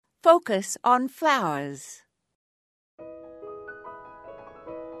Focus on Flowers.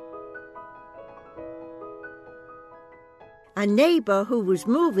 A neighbor who was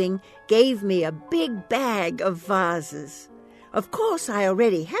moving gave me a big bag of vases. Of course, I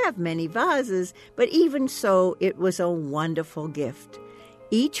already have many vases, but even so, it was a wonderful gift.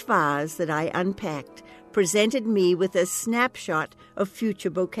 Each vase that I unpacked presented me with a snapshot of future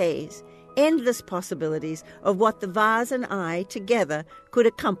bouquets, endless possibilities of what the vase and I together could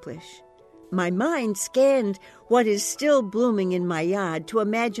accomplish. My mind scanned what is still blooming in my yard to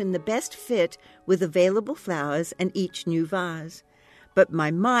imagine the best fit with available flowers and each new vase. But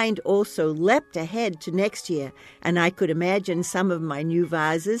my mind also leapt ahead to next year, and I could imagine some of my new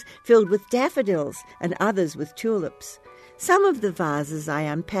vases filled with daffodils and others with tulips. Some of the vases I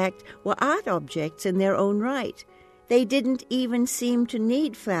unpacked were art objects in their own right. They didn't even seem to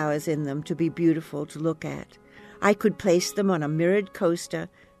need flowers in them to be beautiful to look at. I could place them on a mirrored coaster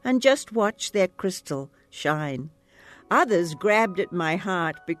and just watch their crystal shine. Others grabbed at my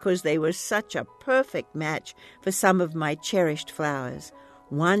heart because they were such a perfect match for some of my cherished flowers.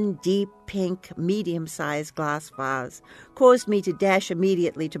 One deep pink, medium-sized glass vase caused me to dash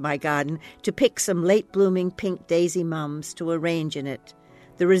immediately to my garden to pick some late-blooming pink daisy mums to arrange in it.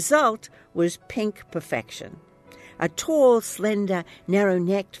 The result was pink perfection. A tall, slender,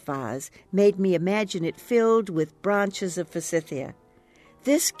 narrow-necked vase made me imagine it filled with branches of forsythia.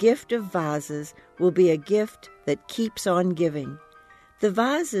 This gift of vases will be a gift that keeps on giving. The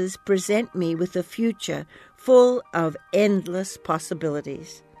vases present me with a future full of endless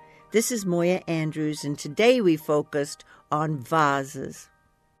possibilities. This is Moya Andrews, and today we focused on vases.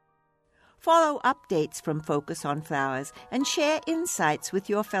 Follow updates from Focus on Flowers and share insights with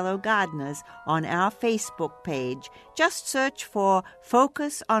your fellow gardeners on our Facebook page. Just search for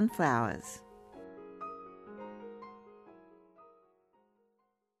Focus on Flowers.